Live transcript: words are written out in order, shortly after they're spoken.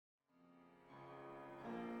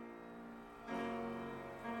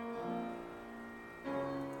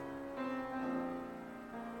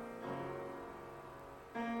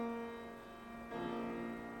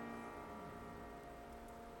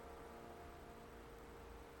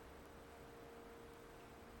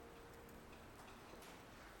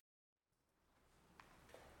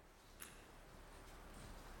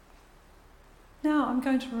Now I'm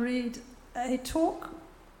going to read a talk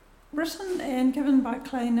written and given by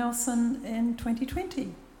Clay Nelson in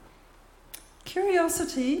 2020.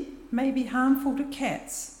 Curiosity may be harmful to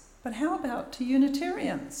cats, but how about to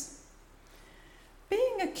Unitarians?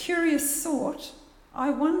 Being a curious sort, I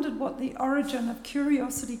wondered what the origin of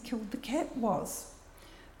Curiosity Killed the Cat was.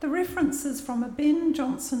 The reference is from a Ben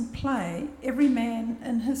Jonson play, Every Man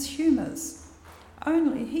in His Humours.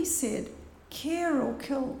 Only he said, care will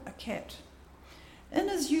kill a cat. In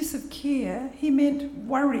his use of care, he meant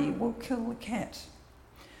worry will kill a cat.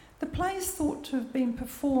 The play is thought to have been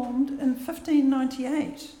performed in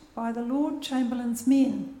 1598 by the Lord Chamberlain's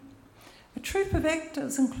men, a troupe of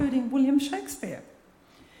actors including William Shakespeare.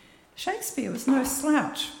 Shakespeare was no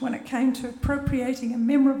slouch when it came to appropriating a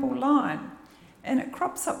memorable line, and it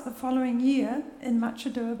crops up the following year in Much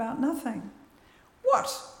Ado About Nothing. What?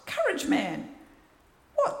 Courage, man!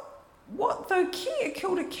 What though care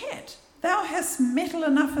killed a cat? Thou hast metal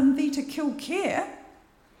enough in thee to kill care.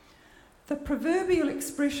 The proverbial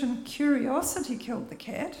expression curiosity killed the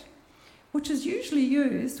cat, which is usually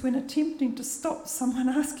used when attempting to stop someone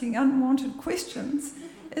asking unwanted questions,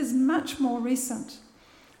 is much more recent.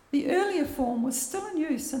 The earlier form was still in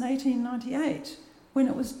use in 1898 when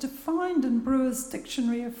it was defined in Brewer's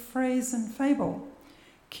Dictionary of Phrase and Fable.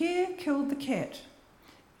 Care killed the cat.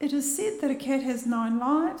 It is said that a cat has 9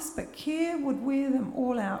 lives, but care would wear them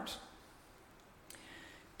all out.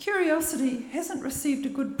 Curiosity hasn't received a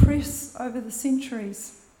good press over the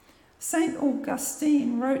centuries. St.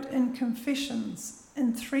 Augustine wrote in Confessions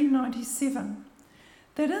in 397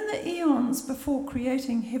 that in the eons before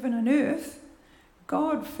creating heaven and earth,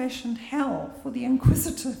 God fashioned hell for the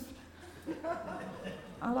inquisitive.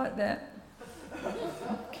 I like that.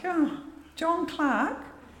 John Clarke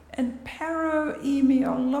in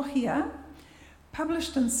Paroemiologia,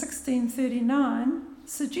 published in 1639,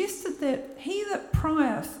 suggested that he that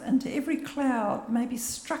prieth into every cloud may be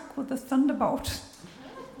struck with a thunderbolt.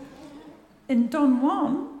 In Don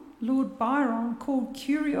Juan, Lord Byron called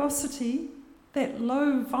curiosity that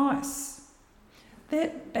low vice.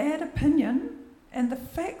 That bad opinion and the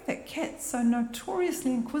fact that cats are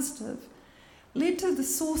notoriously inquisitive led to the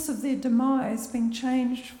source of their demise being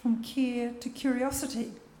changed from care to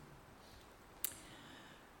curiosity.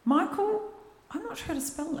 Michael, I'm not sure how to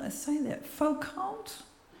spell this, say that, Foucault,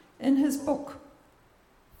 in his book,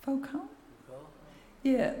 Foucault?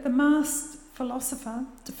 Yeah, The Masked Philosopher,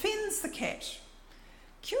 defends the cat.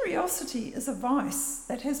 Curiosity is a vice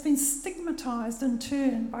that has been stigmatised in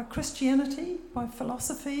turn by Christianity, by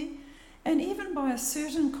philosophy, and even by a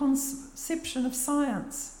certain conception of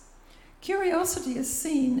science. Curiosity is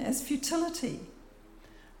seen as futility.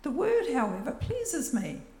 The word, however, pleases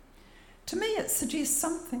me. To me, it suggests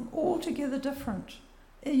something altogether different.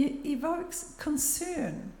 It evokes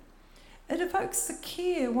concern. It evokes the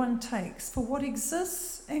care one takes for what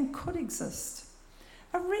exists and could exist,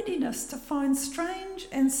 a readiness to find strange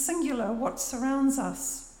and singular what surrounds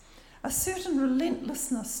us, a certain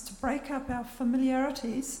relentlessness to break up our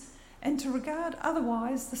familiarities and to regard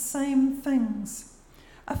otherwise the same things,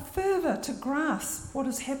 a fervour to grasp what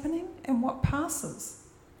is happening and what passes,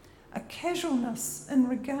 a casualness in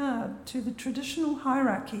regard to the traditional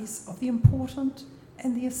hierarchies of the important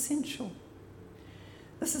and the essential.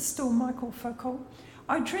 This is still Michael Foucault.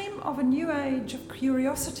 I dream of a new age of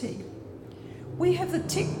curiosity. We have the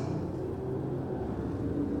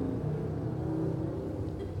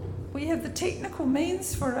technical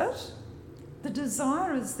means for it. The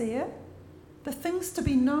desire is there. The things to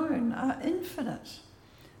be known are infinite.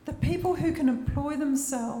 The people who can employ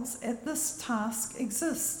themselves at this task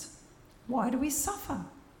exist. Why do we suffer?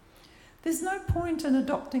 There's no point in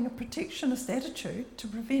adopting a protectionist attitude to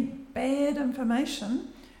prevent bad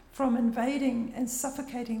information from invading and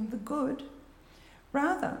suffocating the good.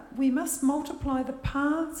 Rather, we must multiply the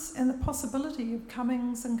paths and the possibility of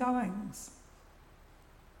comings and goings.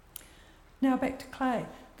 Now back to Clay.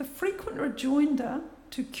 The frequent rejoinder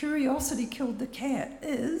to curiosity killed the cat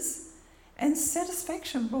is, and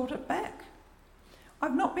satisfaction brought it back.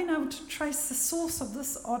 I've not been able to trace the source of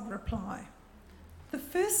this odd reply. The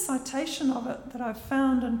first citation of it that I've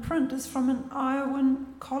found in print is from an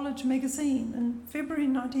Iowan college magazine in February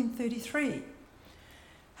 1933.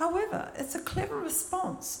 However, it's a clever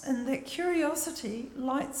response in that curiosity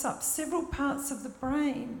lights up several parts of the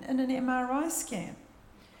brain in an MRI scan,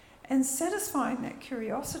 and satisfying that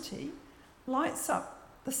curiosity lights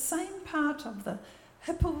up the same part of the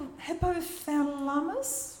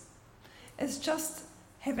hypothalamus as just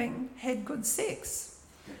having had good sex.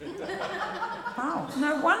 Wow,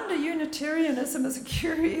 no wonder Unitarianism is a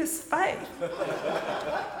curious faith.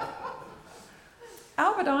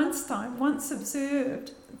 Albert Einstein once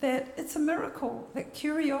observed that it's a miracle that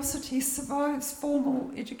curiosity survives formal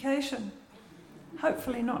education.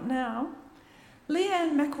 Hopefully not now.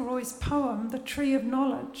 Leanne McElroy's poem, The Tree of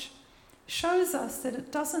Knowledge, shows us that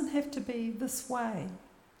it doesn't have to be this way.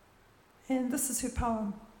 And this is her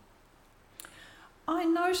poem. I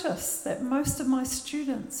noticed that most of my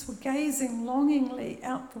students were gazing longingly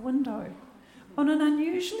out the window on an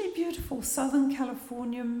unusually beautiful Southern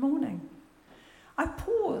California morning. I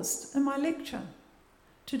paused in my lecture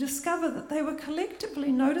to discover that they were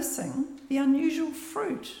collectively noticing the unusual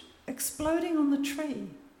fruit exploding on the tree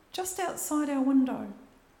just outside our window.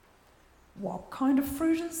 What kind of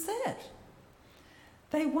fruit is that?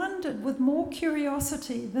 They wondered with more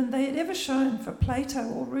curiosity than they had ever shown for Plato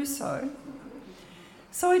or Rousseau.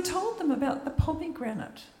 So I told them about the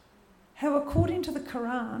pomegranate, how according to the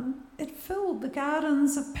Quran, it filled the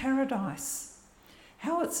gardens of paradise,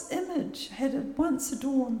 how its image had once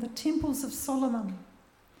adorned the temples of Solomon,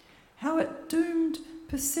 how it doomed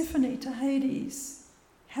Persephone to Hades,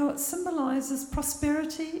 how it symbolises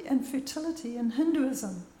prosperity and fertility in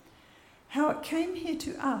Hinduism, how it came here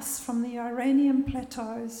to us from the Iranian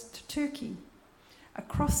plateaus to Turkey,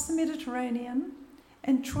 across the Mediterranean,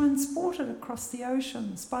 and transported across the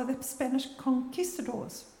oceans by the Spanish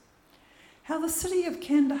conquistadors. How the city of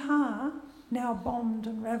Kandahar, now bombed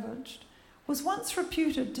and ravaged, was once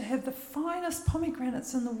reputed to have the finest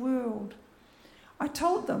pomegranates in the world. I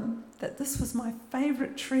told them that this was my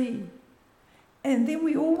favourite tree, and then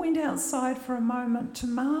we all went outside for a moment to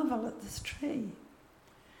marvel at this tree,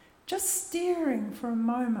 just staring for a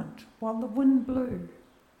moment while the wind blew.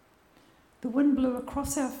 The wind blew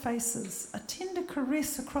across our faces, a tender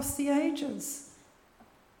caress across the ages,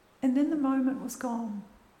 and then the moment was gone.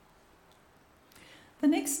 The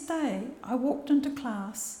next day, I walked into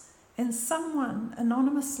class and someone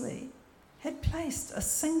anonymously had placed a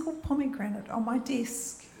single pomegranate on my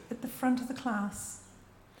desk at the front of the class.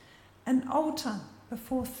 An altar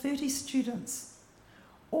before 30 students,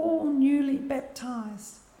 all newly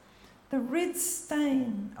baptised, the red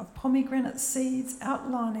stain of pomegranate seeds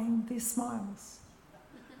outlining their smiles.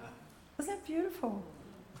 Isn't that beautiful?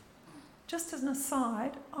 Just as an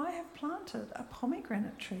aside, I have planted a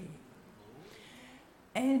pomegranate tree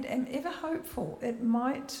and am ever hopeful it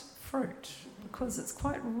might fruit, because it's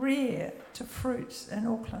quite rare to fruit in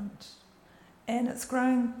Auckland, and it's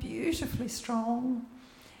growing beautifully strong,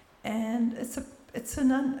 and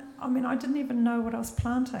I didn't even know what I was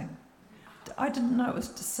planting. I didn't know it was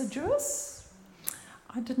deciduous.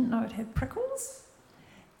 I didn't know it had prickles,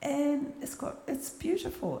 and it's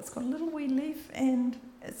beautiful. It's got a little wee leaf, and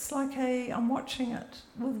it's like I'm watching it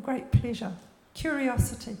with great pleasure.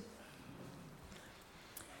 Curiosity.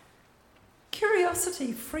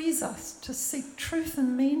 Curiosity frees us to seek truth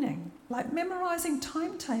and meaning, like memorising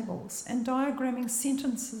timetables and diagramming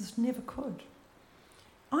sentences never could.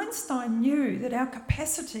 Einstein knew that our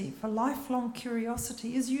capacity for lifelong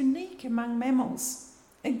curiosity is unique among mammals,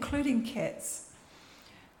 including cats.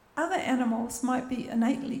 Other animals might be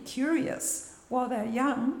innately curious while they're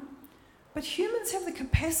young, but humans have the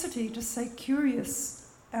capacity to stay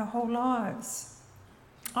curious our whole lives.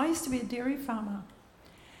 I used to be a dairy farmer,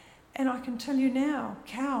 and I can tell you now,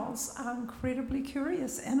 cows are incredibly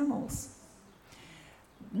curious animals.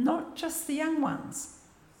 Not just the young ones.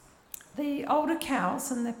 The older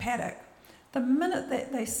cows in the paddock, the minute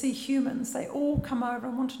that they see humans, they all come over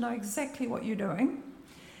and want to know exactly what you're doing.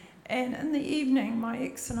 And in the evening, my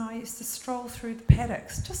ex and I used to stroll through the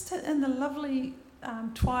paddocks, just in the lovely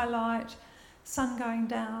twilight, sun going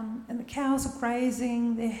down, and the cows are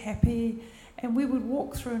grazing, they're happy, and we would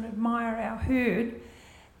walk through and admire our herd.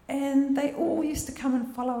 And they all used to come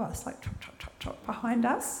and follow us, like trot, trot, trot, trot behind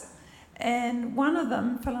us. And one of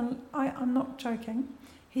them I'm not joking,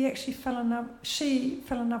 she fell in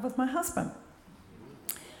love with my husband.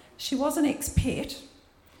 She was an ex-pet,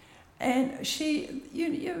 and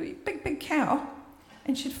big cow,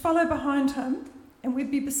 and she'd follow behind him, and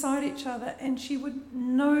we'd be beside each other, and she would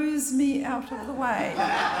nose me out of the way.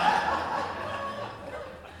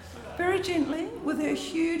 Very gently, with her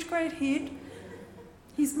huge great head.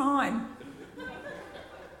 He's mine.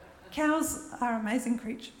 Cows are amazing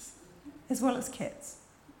creatures, as well as cats.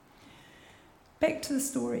 Back to the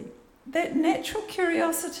story. That natural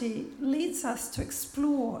curiosity leads us to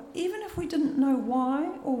explore, even if we didn't know why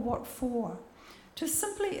or what for. To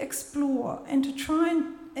simply explore and to try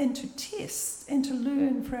and to test and to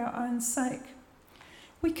learn for our own sake.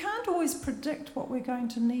 We can't always predict what we're going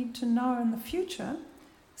to need to know in the future,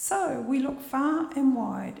 so we look far and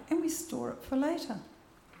wide and we store it for later.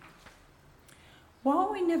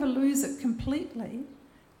 While we never lose it completely,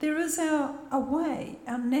 there is a way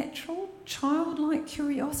our natural, childlike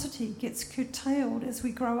curiosity gets curtailed as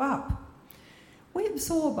we grow up. We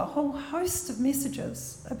absorb a whole host of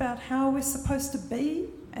messages about how we're supposed to be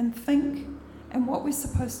and think and what we're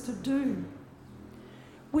supposed to do.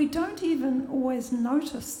 We don't even always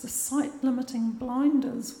notice the sight-limiting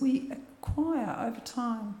blinders we acquire over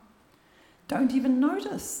time. Don't even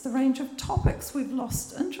notice the range of topics we've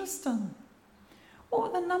lost interest in, or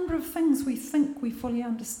the number of things we think we fully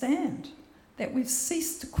understand that we've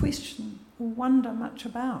ceased to question or wonder much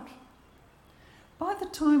about. By the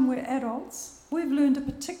time we're adults, we've learned a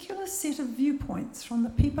particular set of viewpoints from the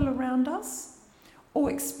people around us or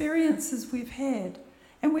experiences we've had,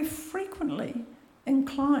 and we're frequently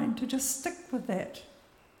inclined to just stick with that.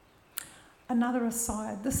 Another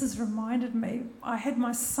aside, this has reminded me, I had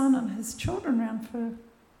my son and his children round for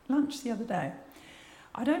lunch the other day.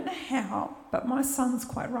 I don't know how, but my son's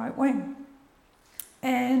quite right-wing.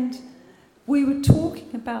 And we were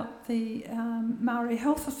talking about the Maori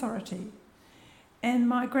Health Authority, and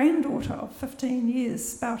my granddaughter of 15 years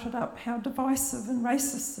spouted up how divisive and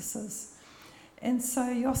racist this is. And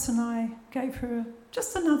so Jos and I gave her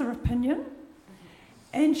just another opinion,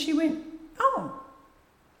 and she went, oh,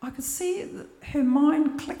 I could see her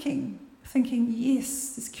mind clicking, thinking,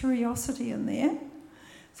 yes, there's curiosity in there.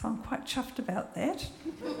 So I'm quite chuffed about that.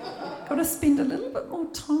 Got to spend a little bit more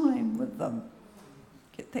time with them.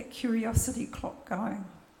 Get that curiosity clock going.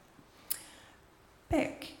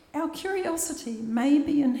 Back. Our curiosity may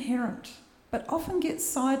be inherent, but often gets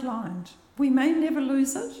sidelined. We may never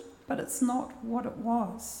lose it, but it's not what it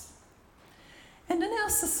was. And in our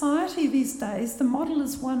society these days, the model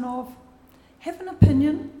is one of have an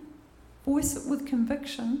opinion, voice it with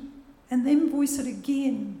conviction, and then voice it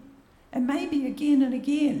again, and maybe again and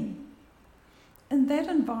again. In that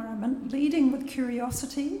environment, leading with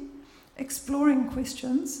curiosity, exploring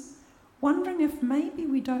questions, wondering if maybe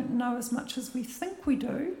we don't know as much as we think we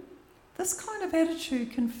do, this kind of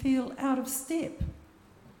attitude can feel out of step,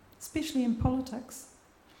 especially in politics.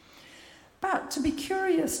 But to be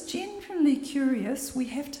curious, genuinely curious, we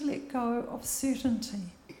have to let go of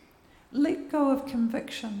certainty, let go of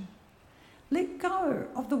conviction, let go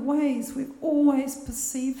of the ways we've always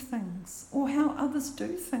perceived things, or how others do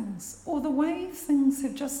things, or the way things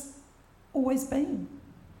have just always been.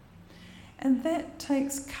 And that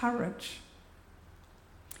takes courage.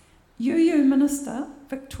 UU Minister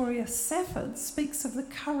Victoria Safford speaks of the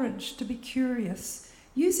courage to be curious,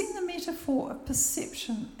 using the metaphor of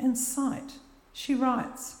perception and sight. She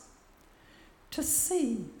writes, "To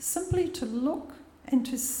see, simply to look and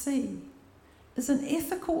to see, is an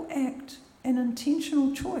ethical act and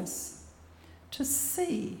intentional choice. To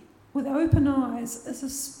see with open eyes is a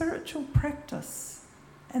spiritual practice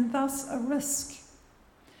and thus a risk,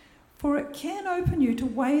 for it can open you to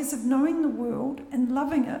ways of knowing the world and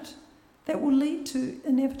loving it that will lead to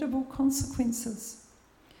inevitable consequences.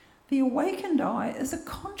 The awakened eye is a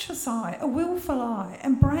conscious eye, a willful eye,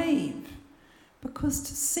 and brave, because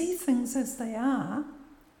to see things as they are,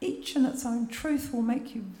 each in its own truth, will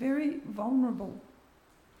make you very vulnerable."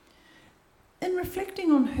 In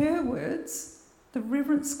reflecting on her words, the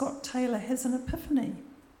Reverend Scott Taylor has an epiphany.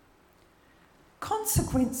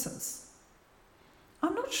 Consequences.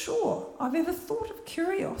 I'm not sure I've ever thought of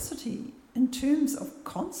curiosity in terms of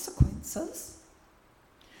consequences,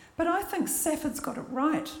 but I think Safford's got it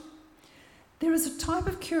right. There is a type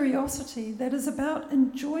of curiosity that is about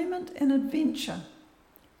enjoyment and adventure.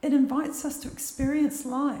 It invites us to experience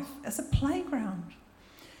life as a playground.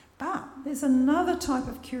 But there's another type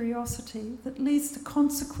of curiosity that leads to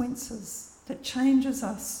consequences, that changes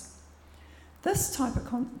us. This type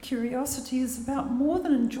of curiosity is about more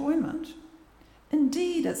than enjoyment.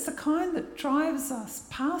 Indeed, it's the kind that drives us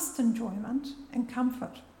past enjoyment and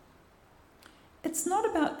comfort. It's not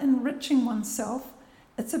about enriching oneself,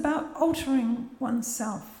 it's about altering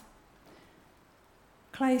oneself.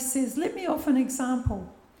 Clay says, let me offer an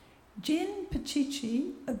example. Jen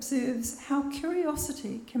Pacici observes how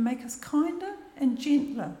curiosity can make us kinder and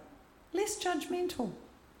gentler, less judgmental.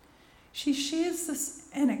 She shares this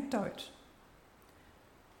anecdote.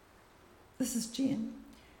 This is Jen.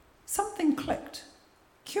 Something clicked.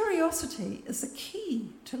 Curiosity is the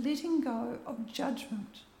key to letting go of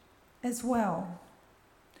judgment as well.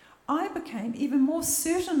 I became even more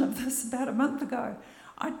certain of this about a month ago.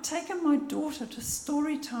 I'd taken my daughter to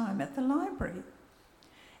story time at the library.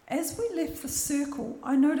 As we left the circle,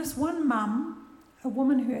 I noticed one mum, a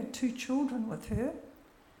woman who had 2 children with her,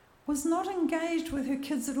 was not engaged with her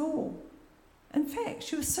kids at all. In fact,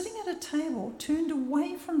 she was sitting at a table turned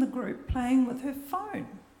away from the group playing with her phone.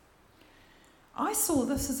 I saw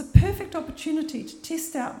this as a perfect opportunity to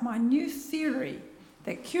test out my new theory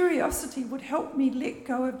that curiosity would help me let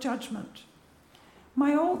go of judgment.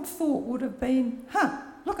 My old thought would have been,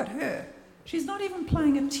 look at her. She's not even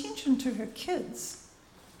paying attention to her kids.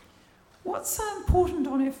 What's so important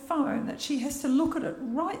on her phone that she has to look at it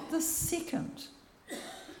right this second?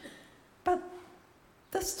 But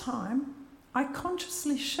this time, I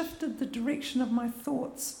consciously shifted the direction of my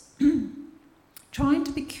thoughts, trying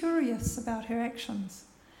to be curious about her actions,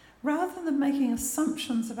 rather than making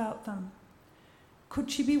assumptions about them.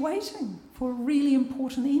 Could she be waiting for a really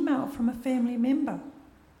important email from a family member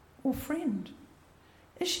or friend?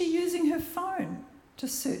 Is she using her phone to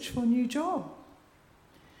search for a new job?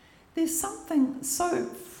 There's something so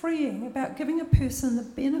freeing about giving a person the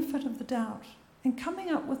benefit of the doubt and coming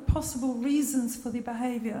up with possible reasons for their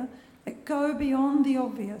behaviour that go beyond the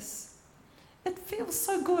obvious. It feels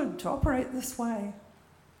so good to operate this way.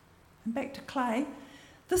 And back to Clay,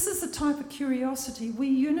 this is the type of curiosity we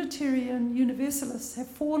Unitarian Universalists have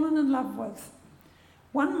fallen in love with.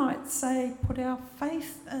 One might say, put our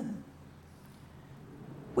faith in.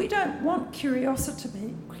 We don't want curiosity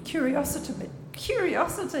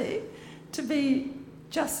to be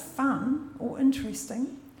just fun or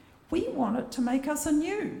interesting. We want it to make us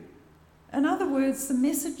anew. In other words, the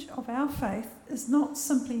message of our faith is not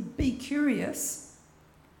simply be curious,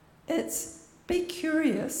 it's be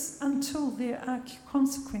curious until there are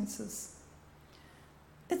consequences.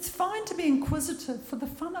 It's fine to be inquisitive for the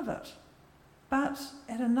fun of it, but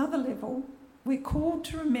at another level, we're called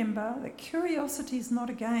to remember that curiosity is not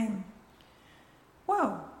a game.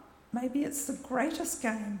 Well, maybe it's the greatest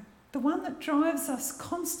game, the one that drives us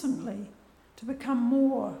constantly to become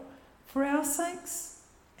more for our sakes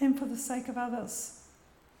and for the sake of others.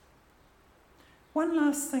 One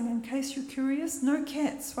last thing, in case you're curious, no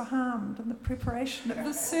cats were harmed in the preparation of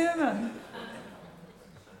this sermon.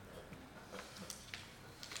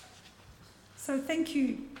 So thank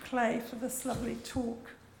you, Clay, for this lovely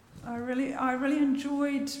talk. I really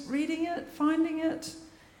enjoyed reading it, finding it,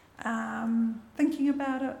 thinking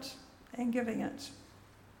about it, and giving it.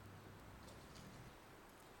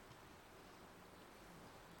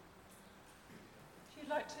 Would you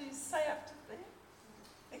like to say up to there?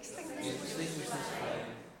 Extinguish this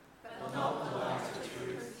flame, but not the light of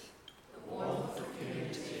truth, the warmth of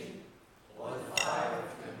community, or the fire of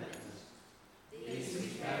commitment. These we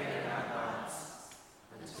carry in our hearts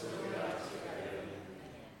until we are together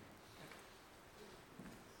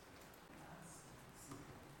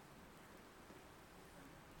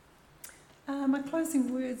again. My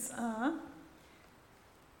closing words are,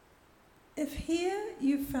 if here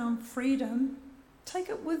you've found freedom, take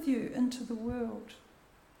it with you into the world.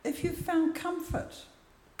 If you've found comfort,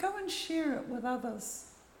 go and share it with others.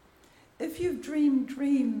 If you've dreamed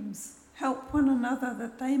dreams, help one another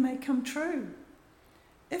that they may come true.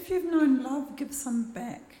 If you've known love, give some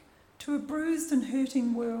back to a bruised and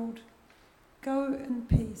hurting world. Go in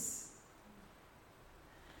peace.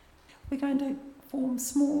 We're going to form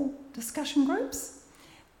small discussion groups,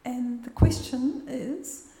 and the question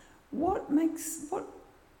is, what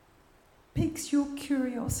piques your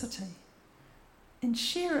curiosity? And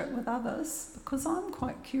share it with others, because I'm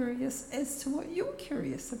quite curious as to what you're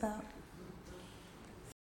curious about.